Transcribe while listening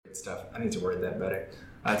Stuff. I need to word that better.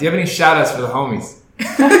 Do you have any shout outs for the homies?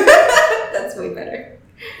 That's way better.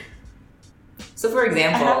 So for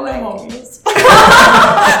example, I have no homies.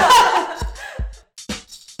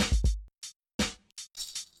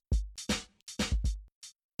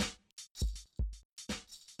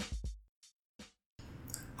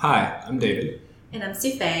 Hi, I'm David. And I'm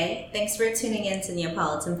Sufei. Thanks for tuning in to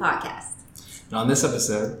Neapolitan Podcast. And on this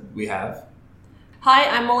episode, we have... Hi,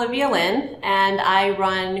 I'm Olivia Lin, and I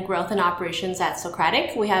run growth and operations at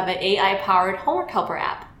Socratic. We have an AI-powered homework helper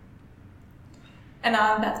app. And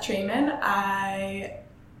I'm Beth Trayman. I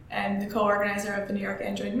am the co-organizer of the New York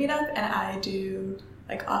Android Meetup, and I do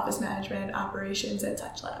office management, operations, and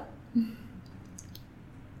TouchLab.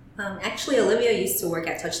 Actually, Olivia used to work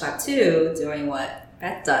at TouchLab too, doing what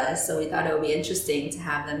Beth does, so we thought it would be interesting to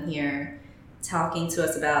have them here talking to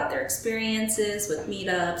us about their experiences with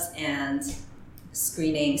meetups and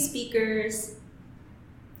screening speakers,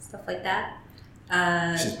 stuff like that.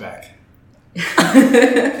 She's back.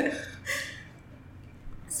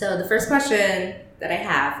 So the first question that I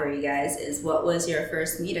have for you guys is, what was your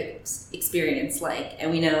first meetup experience like?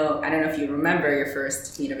 And we know, I don't know if you remember your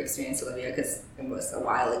first meetup experience, Olivia, because it was a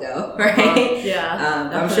while ago, right?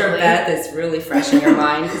 Yeah, I'm sure Beth is really fresh in your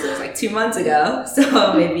mind because it was 2 months ago.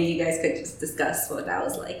 So maybe you guys could just discuss what that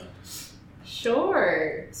was like.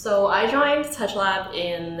 Sure. So I joined TouchLab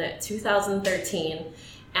in 2013,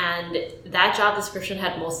 and that job description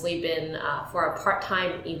had mostly been for a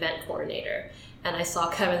part-time event coordinator. And I saw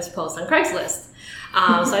Kevin's post on Craigslist.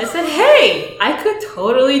 So I said, hey, I could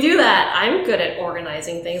totally do that. I'm good at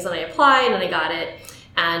organizing things. And I applied and I got it.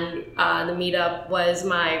 And the meetup was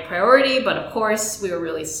my priority. But of course, we were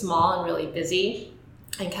really small and really busy.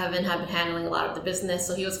 And Kevin had been handling a lot of the business.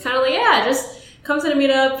 So he was kind of like, yeah, just come to the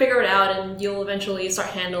meetup, figure it out, and you'll eventually start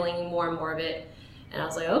handling more and more of it. And I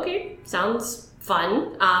was like, okay, sounds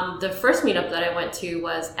fun. The first meetup that I went to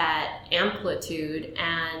was at Amplitude,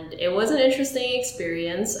 and it was an interesting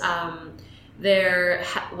experience. There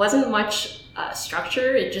wasn't much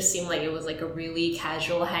structure. It just seemed like it was a really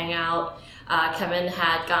casual hangout. Kevin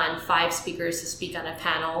had gotten 5 speakers to speak on a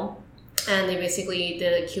panel, and they basically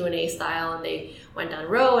did a Q&A style, and they went down a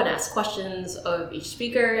row and asked questions of each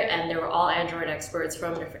speaker, and they were all Android experts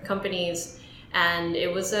from different companies. And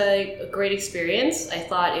it was a great experience. I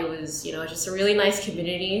thought it was, just a really nice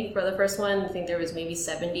community for the first one. I think there was maybe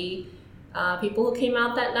 70 people who came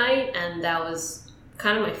out that night, and that was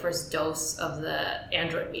kind of my first dose of the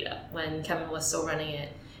Android meetup when Kevin was still running it.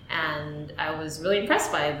 And I was really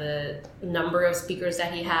impressed by the number of speakers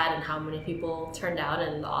that he had and how many people turned out,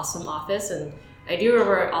 and the awesome office. And I do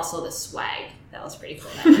remember also the swag. That was pretty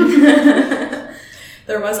cool.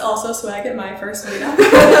 There was also swag at my first meetup.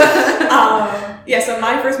 So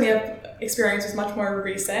my first meetup experience was much more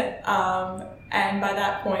recent. And by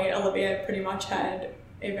that point, Olivia pretty much had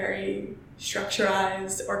a very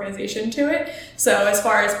structurized organization to it. So as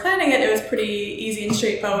far as planning it, it was pretty easy and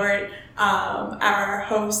straightforward. Our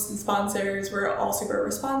hosts and sponsors were all super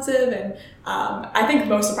responsive. And I think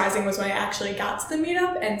most surprising was when I actually got to the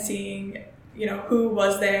meetup and seeing who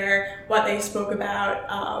was there, what they spoke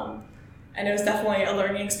about. And it was definitely a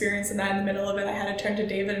learning experience. And then in the middle of it, I had to turn to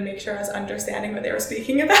David and make sure I was understanding what they were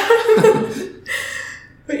speaking about.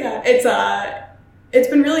 But yeah, it's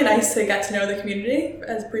been really nice to get to know the community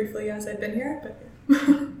as briefly as I've been here. But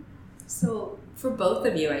yeah. So for both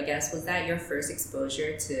of you, I guess, was that your first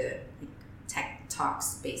exposure to tech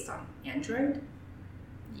talks based on Android?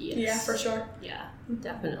 Yes. Yeah, for sure. Yeah,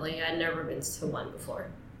 definitely. I'd never been to one before.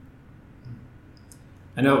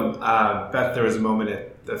 I know, Beth, there was a moment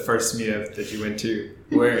at the first meetup that you went to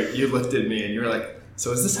where you looked at me and you were like,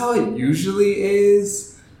 so is this how it usually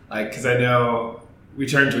is? Because I know we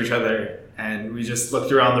turned to each other and we just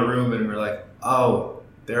looked around the room and we're like, oh,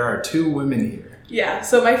 there are 2 women here. Yeah,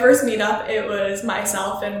 so my first meetup, it was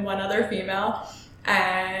myself and one other female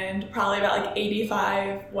and probably about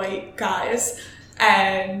 85 white guys.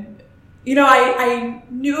 And I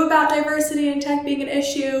knew about diversity in tech being an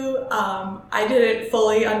issue. I didn't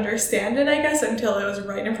fully understand it, I guess, until it was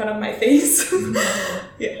right in front of my face.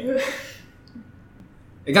 Yeah.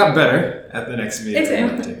 It got better at the next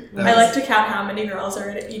meetup. I like to count how many girls are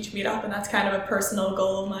at each meetup, and that's kind of a personal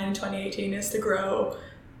goal of mine in 2018, is to grow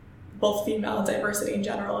both female and diversity in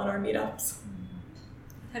general in our meetups.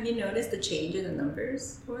 Have you noticed the change in the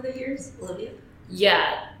numbers over the years, Olivia?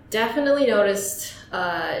 Yeah, definitely noticed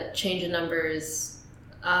change in numbers.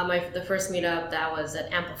 The first meetup, that was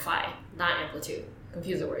at Amplify, not Amplitude.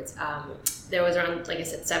 Confuse the words. There was around, like I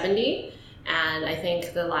said, 70. And I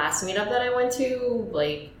think the last meetup that I went to,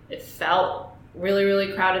 it felt really,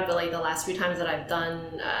 really crowded, but like the last few times that I've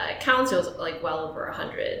done counts, it was like well over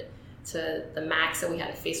 100 to the max that we had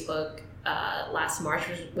at Facebook last March,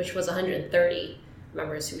 which was 130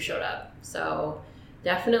 members who showed up. So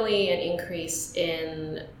definitely an increase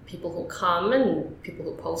in people who come and people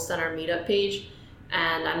who post on our meetup page.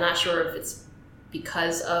 And I'm not sure if it's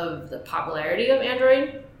because of the popularity of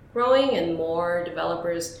Android growing and more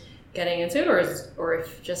developers getting into it, or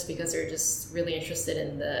if just because they're just really interested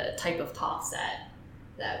in the type of talks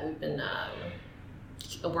that we've been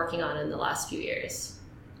working on in the last few years.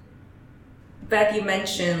 Beth, you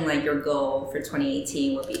mentioned like your goal for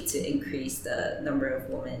 2018 would be to increase the number of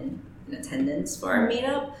women in attendance for our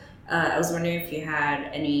meetup. I was wondering if you had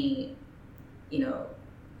any, not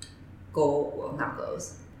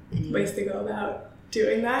goals. Ways to go about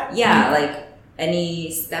doing that? Yeah, like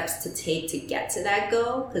any steps to take to get to that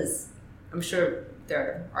goal? Because I'm sure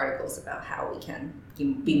there are articles about how we can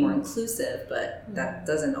be more inclusive, but that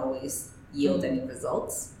doesn't always yield any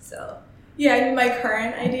results. So yeah, I mean, my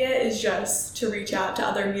current idea is just to reach out to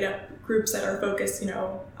other meetup groups that are focused,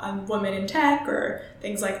 on women in tech or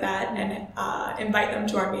things like that, and invite them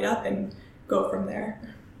to our meetup and go from there.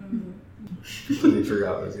 Completely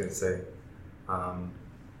forgot what I was going to say.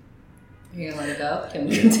 You're gonna let it go? Can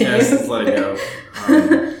we continue? Yes, let's let it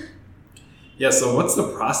go. So what's the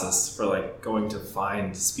process for like going to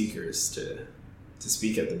find speakers to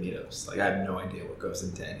speak at the meetups? Like, I have no idea what goes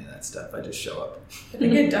into any of that stuff. I just show up. I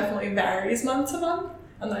think it definitely varies month to month.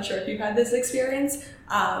 I'm not sure if you've had this experience.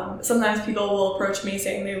 Sometimes people will approach me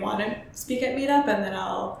saying they want to speak at meetup, and then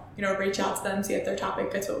I'll reach out to them, see if their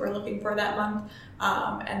topic fits what we're looking for that month.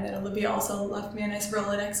 And then Olivia also left me a nice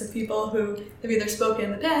Rolodex of people who have either spoken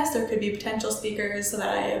in the past or could be potential speakers, so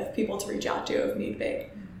that I have people to reach out to if need be.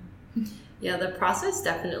 Yeah, the process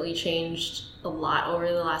definitely changed a lot over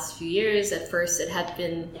the last few years. At first, it had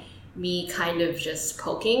been me kind of just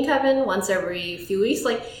poking Kevin once every few weeks,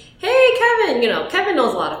 like, hey, Kevin, Kevin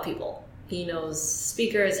knows a lot of people. He knows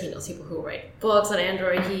speakers, he knows people who write books on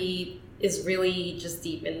Android. He is really just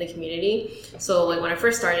deep in the community. So like when I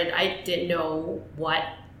first started, I didn't know what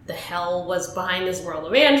the hell was behind this world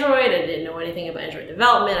of Android. I didn't know anything about Android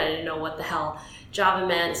development. I didn't know what the hell Java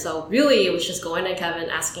meant. So really it was just going to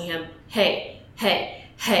Kevin, asking him, hey, can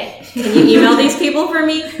you email these people for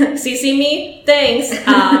me? CC me? Thanks.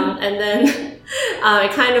 And then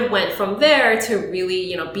it kind of went from there to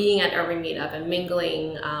really, being at every meetup and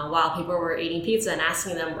mingling while people were eating pizza and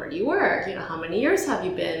asking them, where do you work? How many years have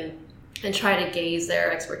you been? And try to gauge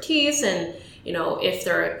their expertise and, if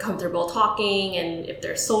they're comfortable talking and if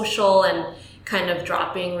they're social, and kind of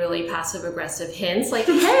dropping really passive aggressive hints like,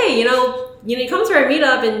 hey, you come to our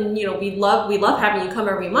meetup and, we love having you come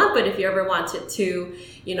every month. But if you ever wanted to,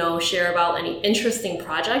 share about any interesting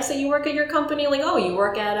projects that you work at your company, like, oh, you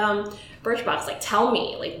work at Birchbox, like, tell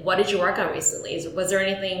me, like, what did you work on recently? Was there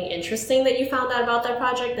anything interesting that you found out about that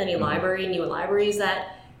project? Any new libraries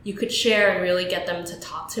that you could share and really get them to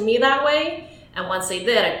talk to me that way? And once they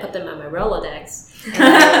did, I put them on my Rolodex. And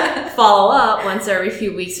I follow up once every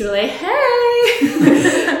few weeks to be like,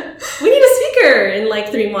 hey, we need a speaker in like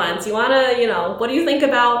 3 months. You want to, what do you think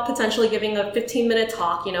about potentially giving a 15-minute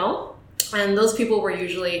talk, And those people were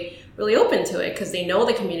usually really open to it because they know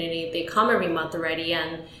the community. They come every month already,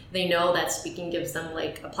 and they know that speaking gives them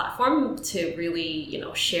like a platform to really,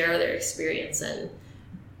 share their experience. And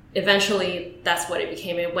eventually that's what it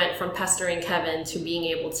became. It went from pestering Kevin to being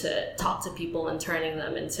able to talk to people and turning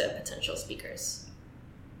them into potential speakers.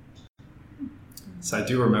 So I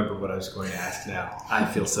do remember what I was going to ask now. I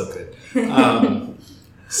feel so good.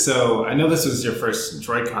 So I know this was your first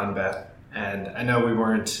DroidCon, Beth, and I know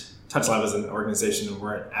TouchLab as an organization, we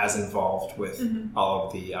weren't as involved with all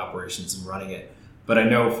of the operations and running it. But I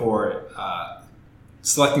know for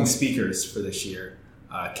selecting speakers for this year,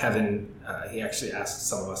 Kevin, he actually asked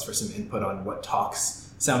some of us for some input on what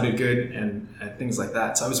talks sounded good and things like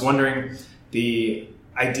that. So I was wondering the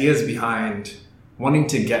ideas behind wanting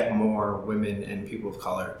to get more women and people of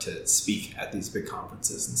color to speak at these big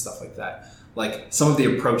conferences and stuff like that. Like some of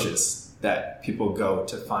the approaches that people go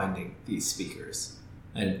to finding these speakers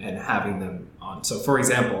and having them on. So for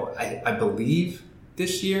example, I believe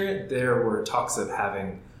this year there were talks of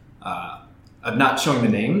having, of not showing the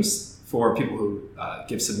names for people who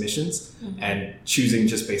give submissions and choosing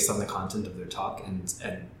just based on the content of their talk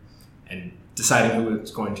and deciding who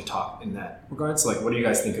is going to talk in that regard. So like, what do you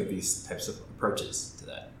guys think of these types of approaches to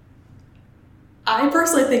that? I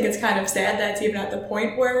personally think it's kind of sad that it's even at the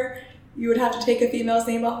point where you would have to take a female's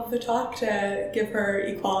name off of the talk to give her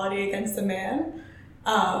equality against the man.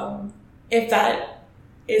 If that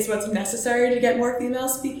is what's necessary to get more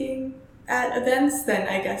females speaking at events, then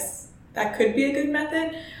I guess that could be a good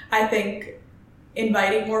method. I think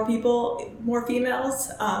inviting more people, more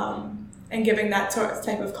females, and giving that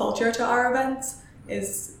type of culture to our events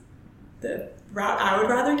is the route I would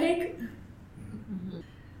rather take.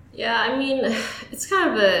 Yeah, I mean, it's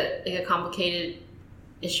kind of a complicated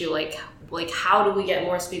issue. Like how do we get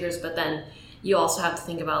more speakers? But then you also have to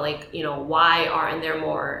think about why aren't there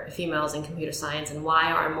more females in computer science, and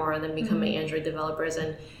why aren't more of them becoming Android developers?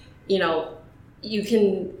 And you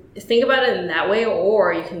can think about it in that way,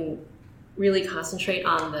 or you can really concentrate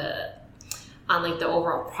on the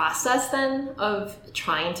overall process then of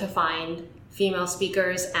trying to find female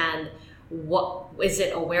speakers. And what is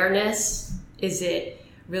it? Awareness? Is it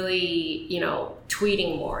really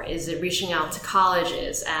tweeting more? Is it reaching out to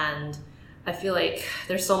colleges? And I feel like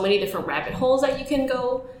there's so many different rabbit holes that you can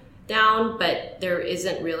go down, but there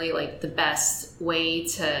isn't really the best way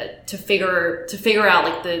to figure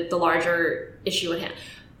out the larger issue at hand.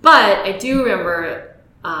 But I do remember,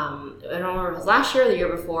 I don't remember if it was last year or the year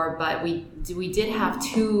before, but we did have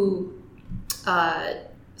two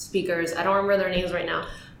speakers. I don't remember their names right now,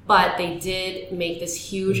 but they did make this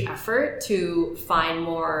huge effort to find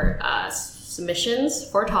more submissions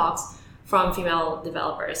for talks from female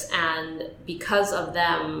developers. And because of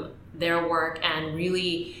them, their work, and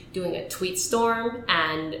really doing a tweet storm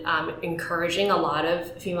and encouraging a lot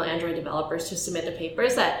of female Android developers to submit the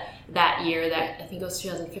papers, that year, that I think it was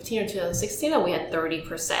 2015 or 2016, that we had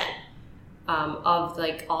 30% of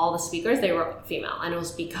all the speakers, they were female. And it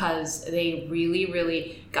was because they really,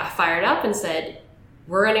 really got fired up and said,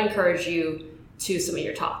 we're going to encourage you to submit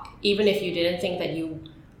your talk. Even if you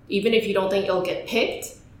don't think it'll get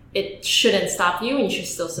picked, it shouldn't stop you, and you should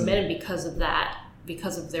still submit. And because of that,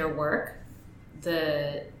 because of their work,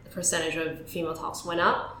 the percentage of female talks went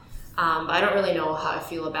up. But I don't really know how I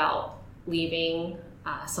feel about leaving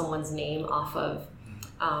someone's name off of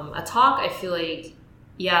a talk. I feel like,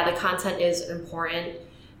 the content is important,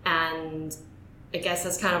 and I guess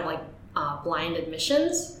that's kind of blind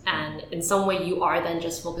admissions, and in some way you are then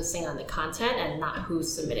just focusing on the content and not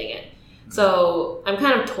who's submitting it. So I'm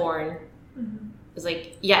kind of torn. It's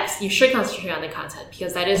yes, you should concentrate on the content,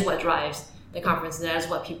 because that is what drives the conference, and that is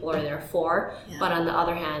what people are there for. Yeah. But on the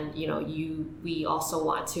other hand, we also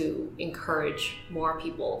want to encourage more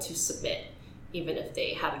people to submit, even if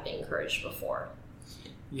they haven't been encouraged before.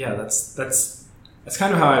 Yeah, that's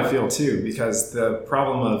kind of how I feel too, because the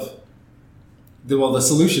problem of the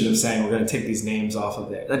solution of saying we're going to take these names off of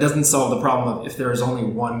there, that doesn't solve the problem of if there is only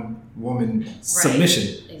one woman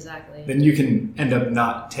submission. Exactly. Then you can end up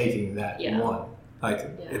not taking that one.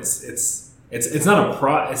 It's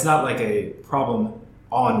not it's not like a problem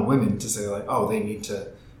on women to say they need to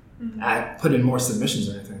put in more submissions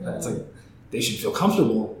or anything like that. It's they should feel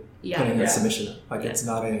comfortable putting that submission up. It's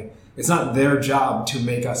not their job to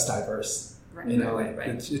make us diverse. Right.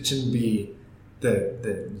 It shouldn't be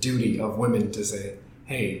the duty of women to say,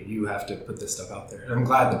 hey, you have to put this stuff out there. And I'm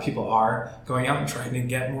glad that people are going out and trying to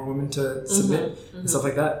get more women to submit and stuff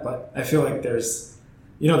like that. But I feel like there's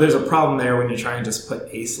a problem there when you try and just put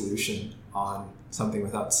a solution on something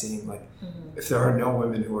without seeing if there are no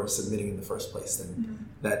women who are submitting in the first place, then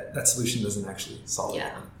that solution doesn't actually solve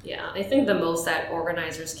it. Yeah. I think the most that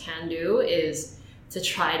organizers can do is to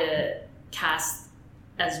try to cast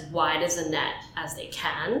as wide as a net as they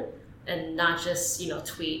can, and not just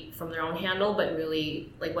tweet from their own handle, but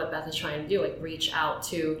really what Beth is trying to do, reach out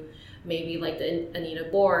to maybe the Anita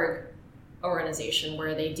Borg organization,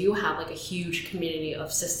 where they do have a huge community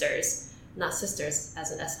of sisters, not sisters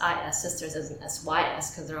as an SIS, sisters as an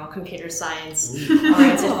SYS, because they're all computer science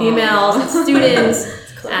oriented females and students,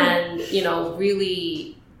 and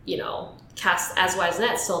really cast as wide as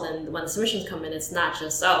net. So then when the submissions come in, it's not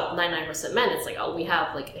just 99% men, it's we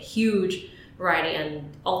have a huge variety, and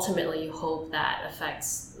ultimately you hope that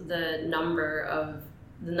affects the number of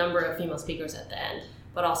female speakers at the end,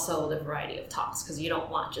 but also the variety of talks, because you don't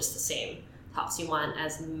want just the same talks. You want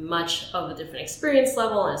as much of a different experience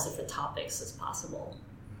level and as different topics as possible.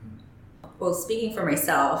 Well, speaking for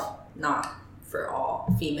myself, not for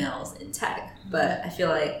all females in tech, but I feel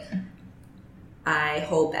like I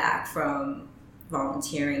hold back from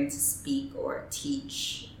volunteering to speak or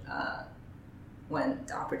teach when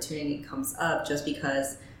the opportunity comes up, just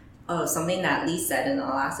because something that Lee said in the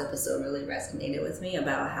last episode really resonated with me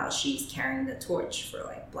about how she's carrying the torch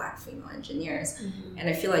for Black female engineers. And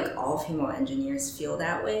I feel like all female engineers feel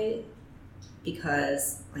that way,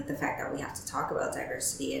 because the fact that we have to talk about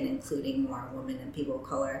diversity and including more women and people of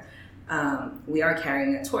color, we are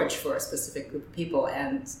carrying a torch for a specific group of people.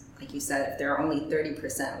 And like you said, if there are only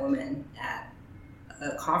 30% women at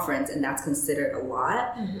a conference and that's considered a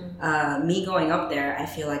lot. Me going up there, I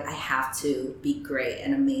feel like I have to be great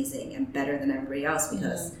and amazing and better than everybody else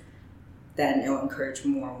because then it'll encourage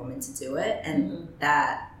more women to do it. And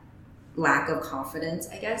that lack of confidence,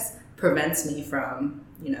 I guess, prevents me from,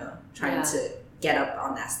 trying to get up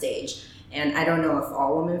on that stage. And I don't know if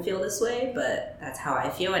all women feel this way, but that's how I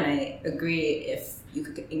feel. And I agree if you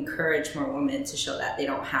could encourage more women to show that they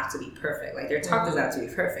don't have to be perfect. Like, their talk doesn't have to be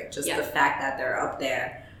perfect. Just the fact that they're up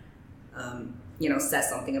there, says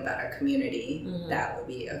something about our community. That would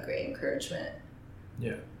be a great encouragement.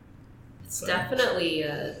 Yeah. It's definitely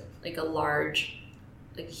a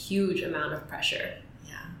huge amount of pressure.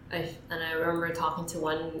 Yeah. I remember talking to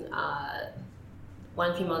one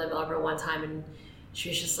female developer one time, and she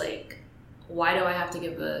was just like, why do I have to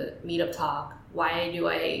give a meetup talk? Why do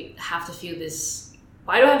I have to feel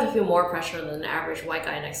more pressure than the average white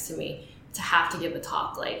guy next to me to have to give a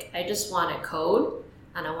talk? Like, I just want to code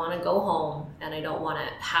and I want to go home, and I don't want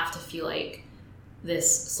to have to feel like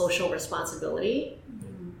this social responsibility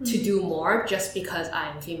to do more just because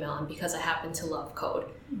I'm female and because I happen to love code.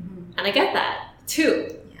 And I get that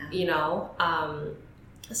too,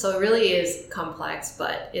 so it really is complex,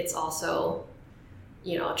 but it's also,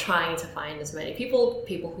 trying to find as many people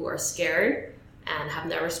who are scared and have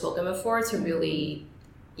never spoken before to really,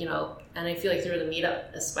 and I feel like through the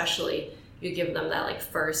meetup especially, you give them that like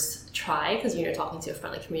first try, because when you're talking to a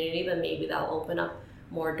friendly community, then maybe that'll open up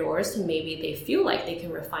more doors to maybe they feel like they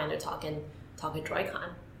can refine their talk at DroidCon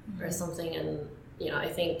or something. And, I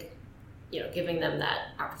think, giving them that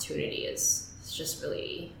opportunity is just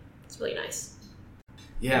really, it's really nice.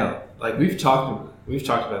 Yeah, like we've talked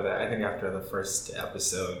about that, I think, after the first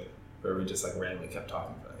episode, where we just like randomly kept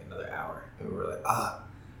talking for like another hour, and we were like,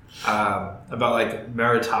 about like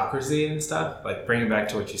meritocracy and stuff, like bringing back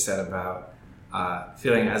to what you said about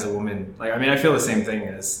feeling as a woman, like, I mean, I feel the same thing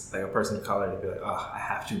as like a person of color, to be like, I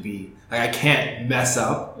have to be, like, I can't mess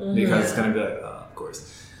up because it's gonna be like, of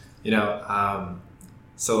course,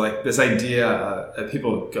 so like this idea that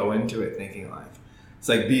people go into it thinking like, it's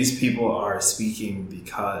like these people are speaking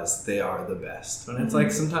because they are the best. And it's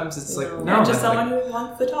like, sometimes it's like, no. Just someone who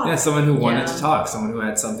wants to talk. Yeah, someone who wanted to talk, someone who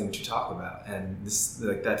had something to talk about. And this,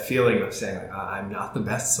 like, that feeling of saying, like, I'm not the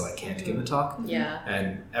best, so I can't give a talk. Yeah.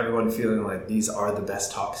 And everyone feeling like these are the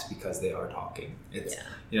best talks because they are talking. It's,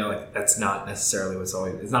 like, that's not necessarily what's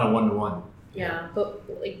always, it's not a one-to-one. Yeah, but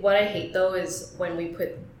like what I hate though is when we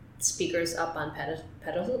put speakers up on pedestals.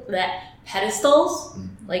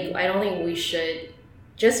 Like, I don't think we should,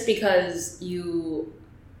 just because you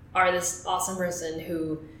are this awesome person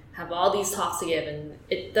who have all these talks to give, and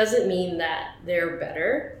it doesn't mean that they're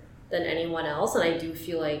better than anyone else. And I do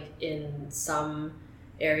feel like in some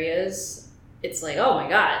areas, it's like, oh my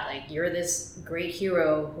God, like, you're this great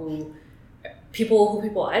hero who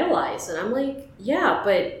people idolize. And I'm like, yeah,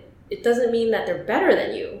 but it doesn't mean that they're better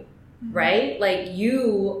than you, right? Like,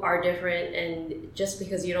 you are different, and just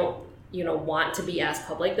because you don't want to be as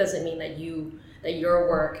public doesn't mean that your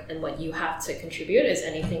work and what you have to contribute is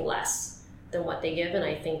anything less than what they give. And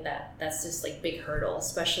I think that that's just like big hurdle,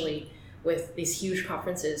 especially with these huge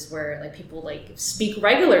conferences where like people like speak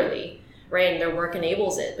regularly, right? And their work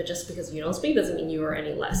enables it. But just because you don't speak doesn't mean you are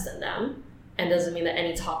any less than them, and doesn't mean that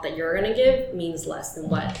any talk that you're going to give means less than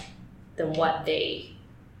what they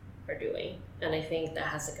are doing. And I think that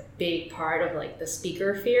has like a big part of like the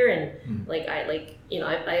speaker fear. And like,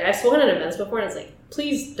 I've spoken at events before, and it's like,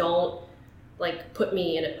 please don't like put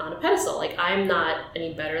me on a pedestal. Like, I'm not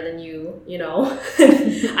any better than you,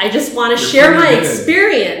 I just want to share my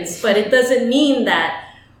experience, but it doesn't mean that,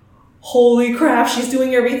 holy crap, she's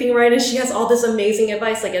doing everything right and she has all this amazing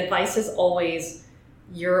advice. Like, advice is always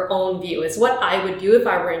your own view. It's what I would do if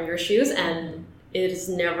I were in your shoes, and it is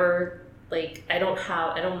never like,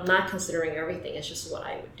 I'm not considering everything. It's just what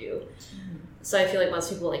I would do. So I feel like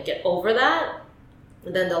once people like get over that,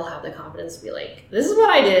 then they'll have the confidence to be like, this is what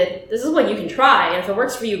I did. This is what you can try. And if it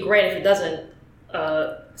works for you, great. If it doesn't,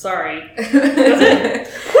 sorry.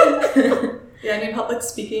 Yeah, I mean, public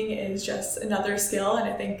speaking is just another skill. And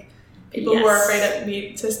I think people who are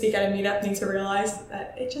afraid to speak at a meetup need to realize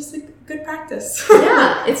that it's just a good practice.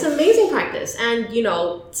 Yeah, it's amazing practice. And,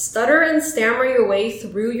 stutter and stammer your way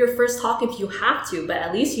through your first talk if you have to, but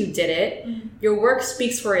at least you did it. Your work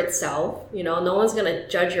speaks for itself. No one's going to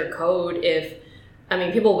judge your code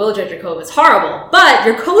people will judge your code if it's horrible, but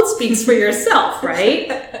your code speaks for yourself, right?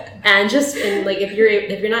 And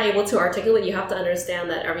if you're not able to articulate, you have to understand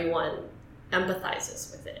that everyone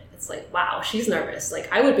empathizes with it. It's like, wow, she's nervous. Like,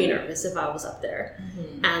 I would be nervous if I was up there.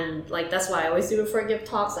 And like, that's why I always do before I give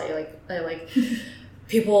talks. I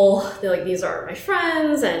people, they're like, these are my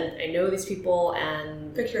friends, and I know these people,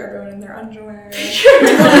 and Picture everyone in their underwear.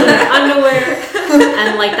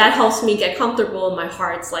 and like that helps me get comfortable, and my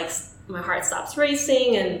heart stops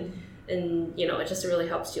racing, and you know, it just really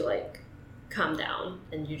helps you like calm down,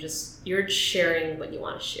 and you're sharing what you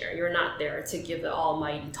want to share. You're not there to give the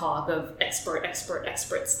almighty talk of expert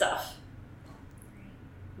stuff.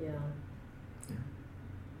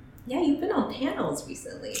 Yeah, you've been on panels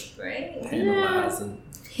recently, right? Analyzing.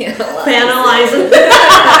 Panelizing.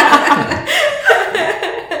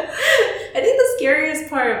 I think the scariest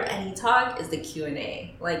part of any talk is the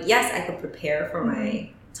Q&A. Like, yes, I could prepare for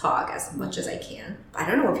my talk as much as I can, but I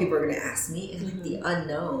don't know what people are going to ask me, and like the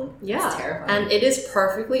unknown is terrifying. And it is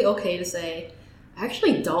perfectly okay to say, I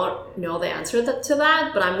actually don't know the answer to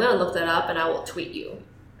that, but I'm going to look that up and I will tweet you.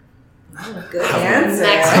 Good answer.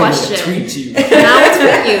 Next question. I will tweet you. And I will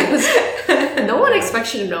tweet you, because no one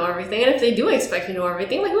expects you to know everything, and if they do expect you to know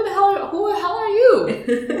everything, like who the hell are you?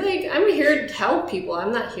 Like, I'm here to help people.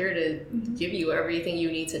 I'm not here to give you everything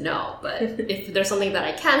you need to know. But if there's something that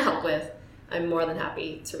I can help with, I'm more than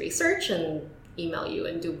happy to research and email you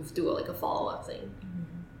and do like a follow-up thing.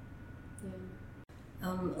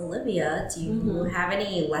 Olivia, do you have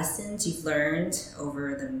any lessons you've learned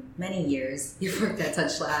over the many years you've worked at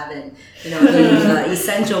Touch Lab, and you know, being an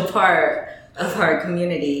essential part of our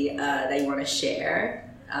community that you want to share?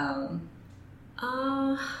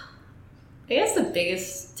 I guess the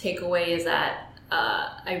biggest takeaway is that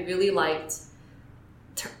I really liked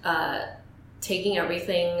taking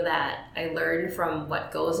everything that I learned from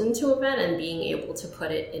what goes into event and being able to put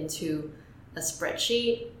it into a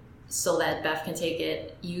spreadsheet so that Beth can take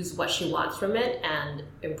it, use what she wants from it, and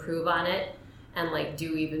improve on it, and like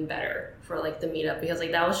do even better for like the meetup, because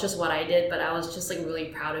like that was just what I did, but I was just like really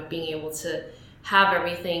proud of being able to have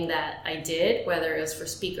everything that I did, whether it was for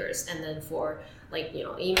speakers and then for like, you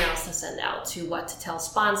know, emails to send out, to what to tell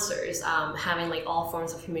sponsors, having like all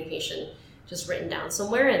forms of communication just written down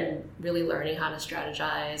somewhere, and really learning how to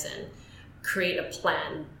strategize and create a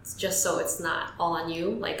plan, just so it's not all on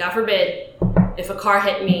you. Like, God forbid, if a car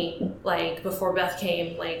hit me like before Beth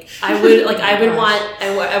came, like I would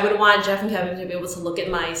want Jeff and Kevin to be able to look at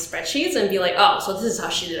my spreadsheets and be like, oh, so this is how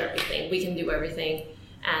she did everything. We can do everything,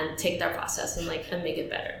 and take that process and make it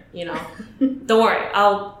better. You know, don't worry,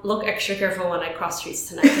 I'll look extra careful when I cross streets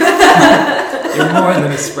tonight. You're more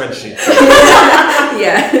than a spreadsheet.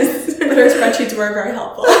 Yes, but our spreadsheets were very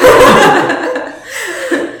helpful.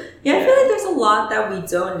 Yeah, I feel like there's a lot that we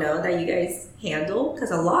don't know that you guys handle,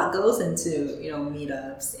 because a lot goes into, you know,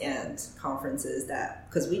 meetups and conferences, that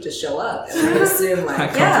because we just show up and we assume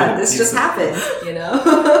like, yeah, this just happened, you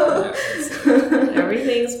know.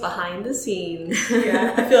 Everything's behind the scenes.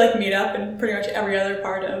 Yeah, I feel like meetup and pretty much every other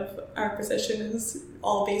part of our position is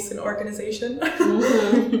all based in organization.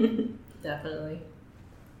 Definitely.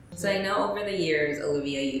 So I know over the years,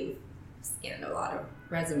 Olivia, you've scanned a lot of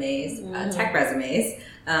resumes, tech resumes,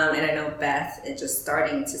 and I know Beth is just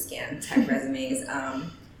starting to scan tech resumes.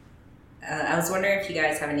 I was wondering if you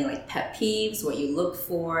guys have any like pet peeves, what you look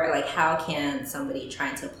for, like how can somebody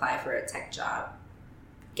trying to apply for a tech job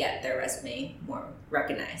get their resume more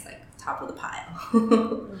recognized, like top of the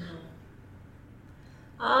pile?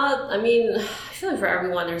 I mean, I feel like for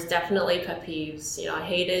everyone, there's definitely pet peeves. You know, I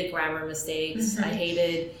hated grammar mistakes. I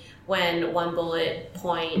hated when one bullet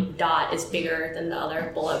point dot is bigger than the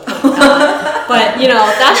other bullet point dot. But, you know,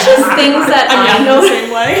 that's just things that I know. The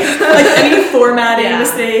same way. Like any formatting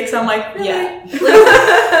mistakes, I'm like, really? Yeah.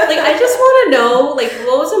 Like, I just want to know, like,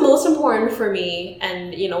 what was the most important for me?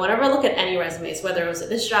 And, you know, whenever I look at any resumes, whether it was at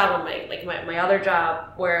this job or my other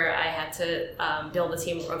job where I had to build a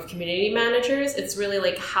team of community managers, it's really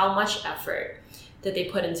like, how much effort did they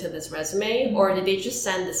put into this resume? Or did they just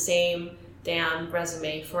send the same damn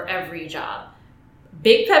resume for every job?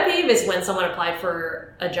 Big pet peeve is when someone applied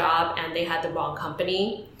for a job and they had the wrong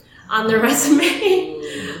company on their resume.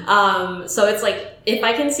 So it's like, if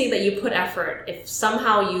I can see that you put effort, if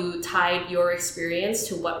somehow you tied your experience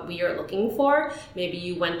to what we are looking for, maybe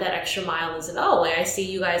you went that extra mile and said, oh, like, I see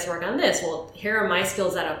you guys work on this. Well, here are my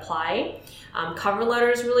skills that apply. Cover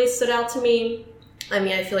letters really stood out to me. I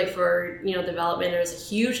mean, I feel like for, you know, development, there's a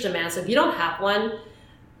huge demand. So if you don't have one,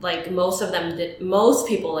 like most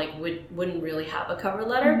people like wouldn't really have a cover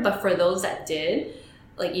letter. But for those that did,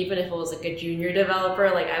 like even if it was like a junior developer,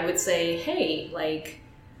 like I would say, hey, like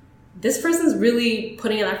this person's really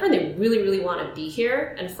putting in effort. They really, really want to be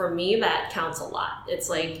here. And for me, that counts a lot. It's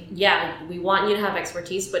like, yeah, we want you to have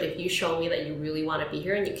expertise, but if you show me that you really want to be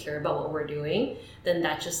here and you care about what we're doing, then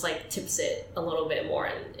that just like tips it a little bit more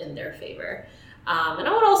in their favor. And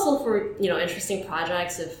I would also, for, you know, interesting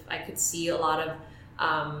projects, if I could see a lot of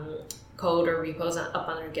code or repos up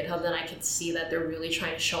on their GitHub, then I could see that they're really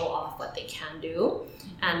trying to show off what they can do.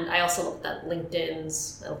 And I also looked at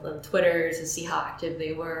LinkedIn's, Twitter's to see how active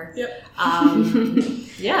they were. Yep.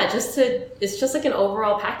 It's just like an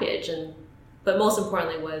overall package. But most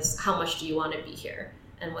importantly was, how much do you want to be here?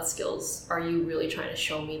 And what skills are you really trying to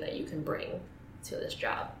show me that you can bring to this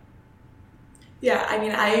job? Yeah, I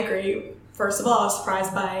mean, I agree. First of all, I was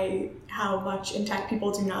surprised by how much in tech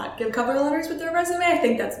people do not give cover letters with their resume. I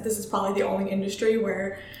think this is probably the only industry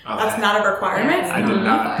where that's not a requirement. I did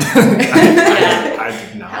not. I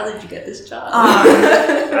did not. How did you get this job?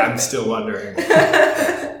 I'm still wondering.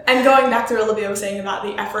 And going back to what Olivia was saying about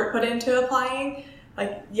the effort put into applying,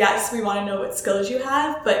 like, yes, we want to know what skills you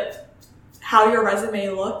have, but how your resume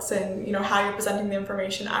looks and, you know, how you're presenting the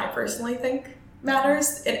information, I personally think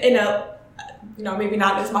matters in a, you know, maybe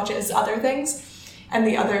not as much as other things. And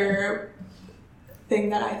the other thing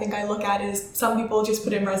that I think I look at is some people just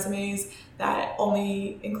put in resumes that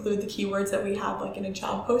only include the keywords that we have like in a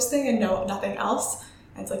job posting and nothing else.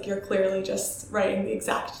 And it's like, you're clearly just writing the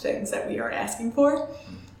exact things that we are asking for.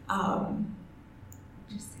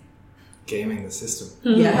 Gaming the system.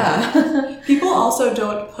 Yeah. People also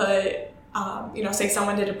don't put, you know, say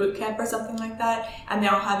someone did a boot camp or something like that, and they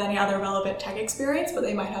don't have any other relevant tech experience, but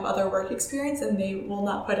they might have other work experience, and they will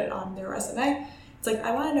not put it on their resume. It's like,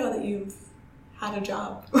 I want to know that you've had a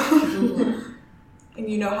job and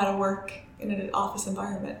you know how to work in an office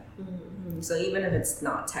environment. Mm-hmm. So even if it's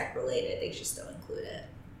not tech related, they should still include it.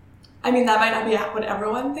 I mean, that might not be what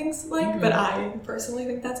everyone thinks like, but I personally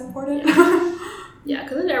think that's important. Yeah,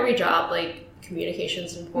 because in every job, like, communication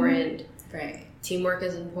is important. Right. Teamwork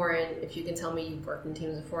is important. If you can tell me you've worked in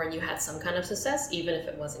teams before and you had some kind of success, even if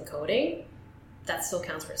it wasn't coding, that still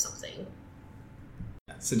counts for something.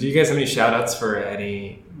 So do you guys have any shout outs for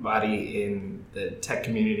anybody in the tech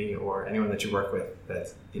community or anyone that you work with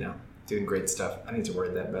that's, you know, doing great stuff? I need to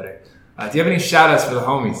word that better. Do you have any shout outs for the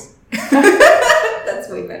homies? That's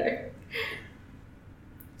way better.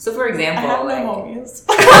 So for example, I have no homies.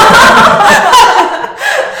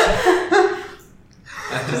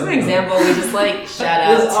 Just an example, we just like shout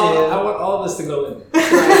out to I want all of this to go in.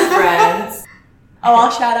 my friends. Oh,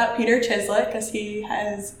 I'll shout out Peter Chislett because he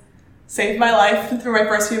has saved my life through my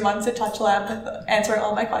first few months at Touch Lab with answering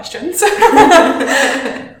all my questions.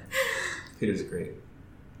 Peter's great.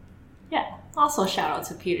 Yeah. Also shout out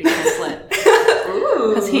to Peter Chislett.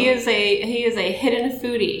 Because he is a hidden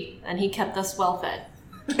foodie and he kept us well fed.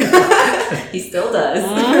 He still does.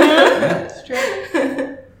 It's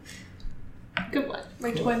true. Good one.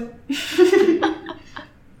 My twin.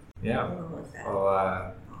 Yeah.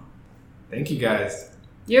 Well, thank you guys.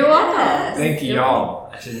 You're welcome. Yes. Thank you, y'all.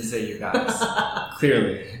 I shouldn't say you guys.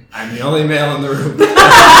 Clearly, I'm the only male in the room.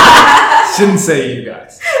 Shouldn't say you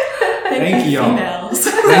guys. Thank you, y'all.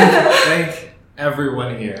 Thank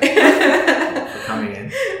everyone here for coming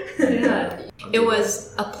in. Yeah. It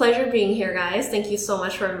was a pleasure being here, guys. Thank you so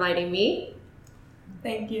much for inviting me.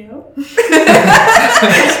 Thank you. I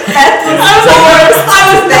was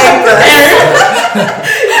thankful.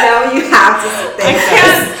 Now you have to thank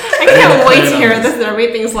us. I can't wait to hear this and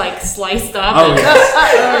everything's like sliced up. Oh,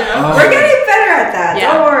 We're getting better at that.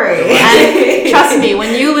 Yeah. Don't worry. And trust me,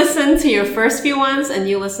 when you listen to your first few ones and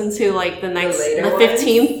you listen to like the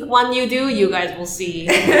 15th one you do, you guys will see.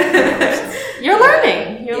 You're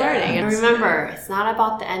learning. You're learning. And remember, it's not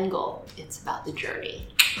about the end goal. It's about the journey.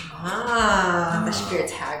 That should be your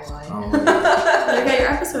tagline. You got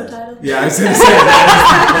your episode title. Yeah, I was going to say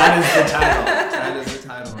that is the title. That is the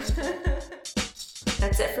title.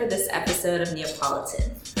 That's it for this episode of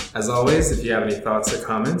Neapolitan. As always, if you have any thoughts or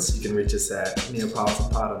comments, you can reach us at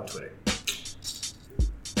NeapolitanPod on Twitter.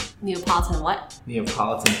 Neapolitan what?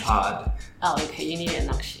 NeapolitanPod. Oh, okay. You need an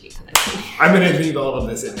nakshi. I'm going to leave all of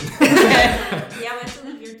this in. Yeah, I went to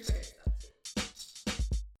leave your Twitter.